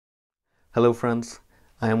Hello friends,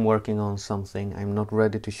 I am working on something I'm not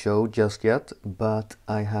ready to show just yet, but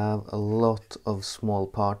I have a lot of small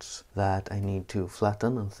parts that I need to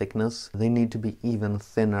flatten and thickness. They need to be even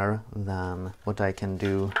thinner than what I can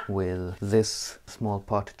do with this small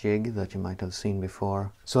part jig that you might have seen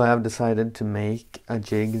before. So I have decided to make a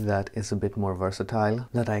jig that is a bit more versatile,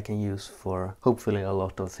 that I can use for hopefully a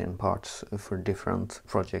lot of thin parts for different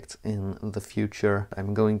projects in the future.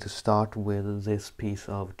 I'm going to start with this piece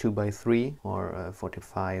of 2x3 or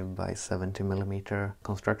 45 by 70 millimeter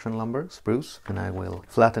construction lumber, spruce, and I will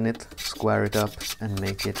flatten it, square it up and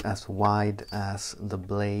make it as wide as the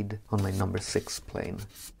blade on my number 6 plane.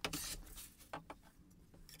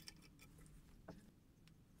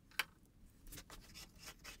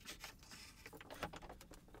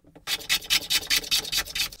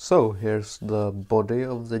 So here's the body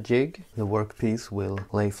of the jig. The workpiece will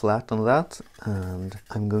lay flat on that, and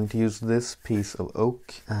I'm going to use this piece of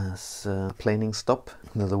oak as a planing stop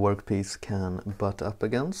that the workpiece can butt up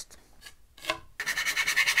against.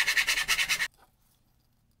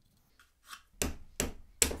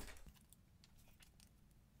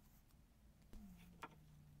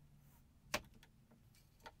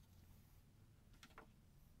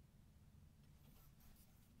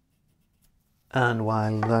 And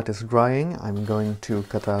while that is drying, I'm going to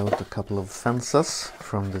cut out a couple of fences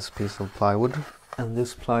from this piece of plywood. And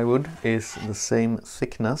this plywood is the same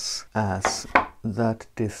thickness as that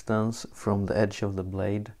distance from the edge of the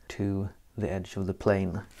blade to the edge of the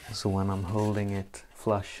plane. So when I'm holding it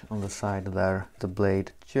flush on the side there, the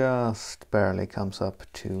blade just barely comes up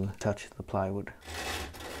to touch the plywood.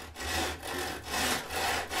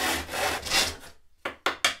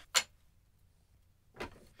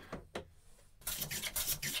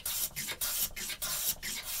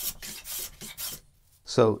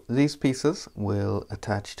 So these pieces will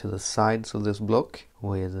attach to the sides of this block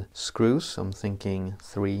with screws. I'm thinking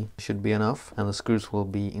 3 should be enough, and the screws will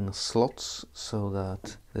be in slots so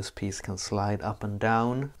that this piece can slide up and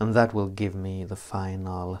down, and that will give me the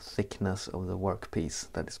final thickness of the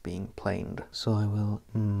workpiece that is being planed. So I will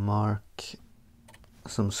mark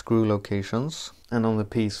some screw locations, and on the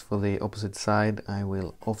piece for the opposite side I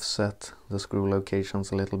will offset the screw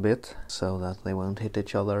locations a little bit so that they won't hit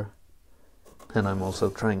each other. And I'm also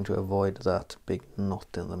trying to avoid that big knot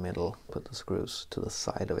in the middle, put the screws to the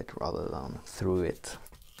side of it rather than through it.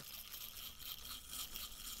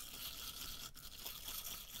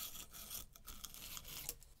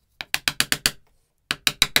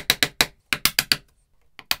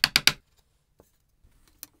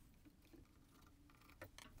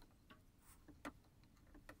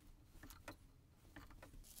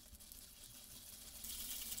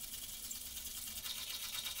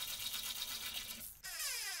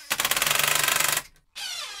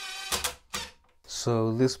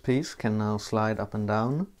 So this piece can now slide up and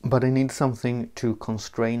down, but I need something to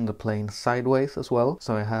constrain the plane sideways as well.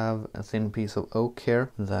 So I have a thin piece of oak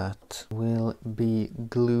here that will be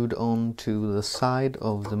glued onto the side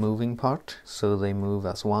of the moving part so they move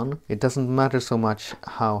as one. It doesn't matter so much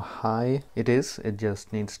how high it is, it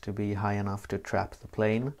just needs to be high enough to trap the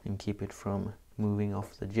plane and keep it from moving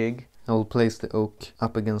off the jig. I will place the oak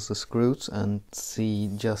up against the screws and see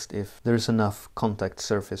just if there's enough contact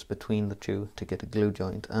surface between the two to get a glue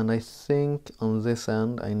joint. And I think on this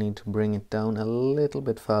end I need to bring it down a little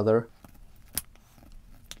bit further.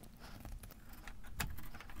 I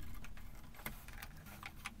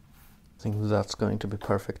think that's going to be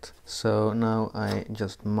perfect. So now I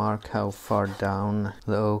just mark how far down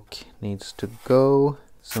the oak needs to go,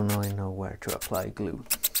 so now I know where to apply glue.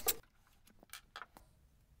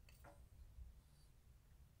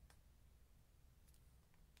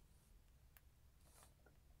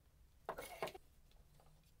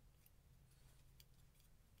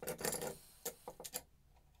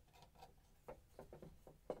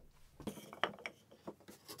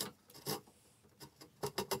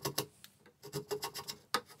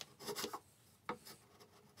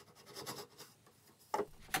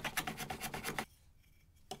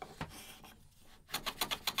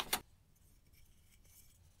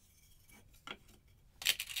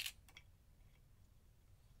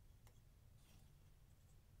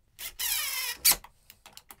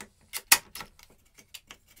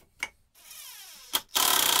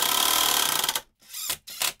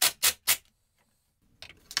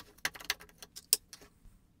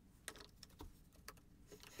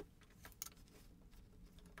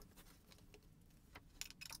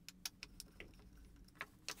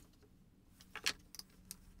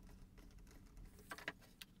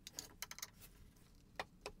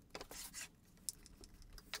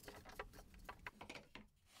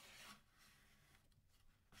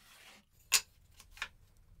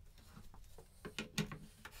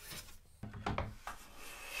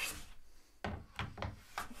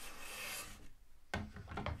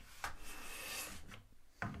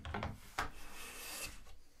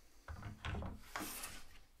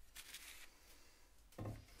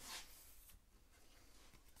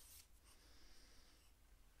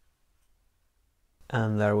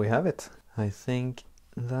 And there we have it. I think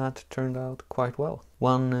that turned out quite well.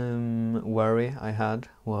 One worry I had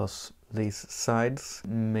was these sides.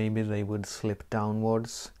 Maybe they would slip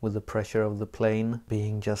downwards with the pressure of the plane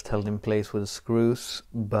being just held in place with screws,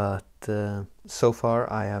 but so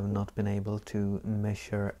far I have not been able to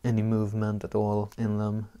measure any movement at all in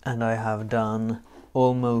them. And I have done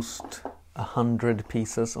almost 100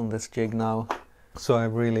 pieces on this jig now. So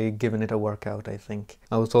I've really given it a workout, I think.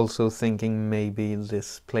 I was also thinking maybe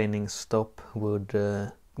this planing stop would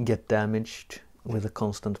get damaged with the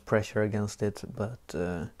constant pressure against it, but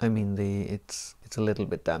I mean it's a little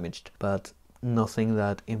bit damaged, but nothing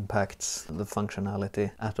that impacts the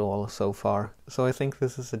functionality at all so far. So I think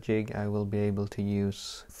this is a jig I will be able to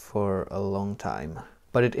use for a long time.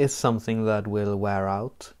 But it is something that will wear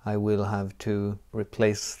out. I will have to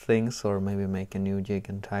replace things or maybe make a new jig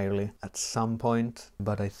entirely at some point.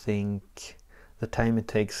 But I think the time it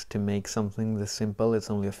takes to make something this simple, it's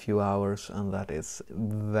only a few hours, and that is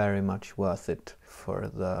very much worth it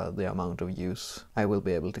for the amount of use I will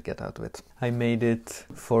be able to get out of it. I made it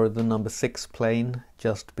for the number 6 plane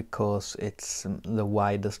just because it's the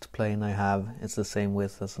widest plane I have. It's the same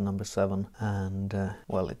width as the number 7, and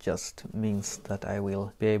well, it just means that I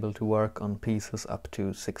will be able to work on pieces up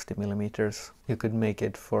to 60 millimeters. You could make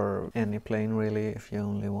it for any plane really if you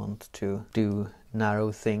only want to do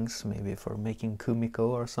narrow things, maybe for making kumiko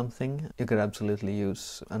or something. You could absolutely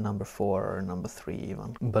use a number 4 or a number 3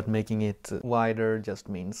 even. But making it wider just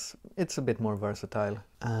means it's a bit more versatile.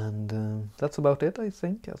 And that's about it, I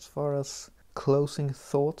think, as far as closing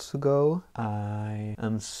thoughts go. I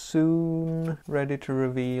am soon ready to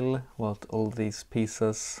reveal what all these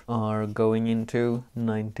pieces are going into.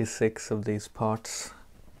 96 of these parts.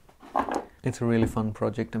 It's a really fun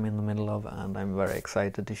project I'm in the middle of, and I'm very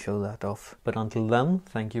excited to show that off. But until then,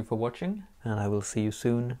 thank you for watching, and I will see you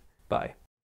soon. Bye.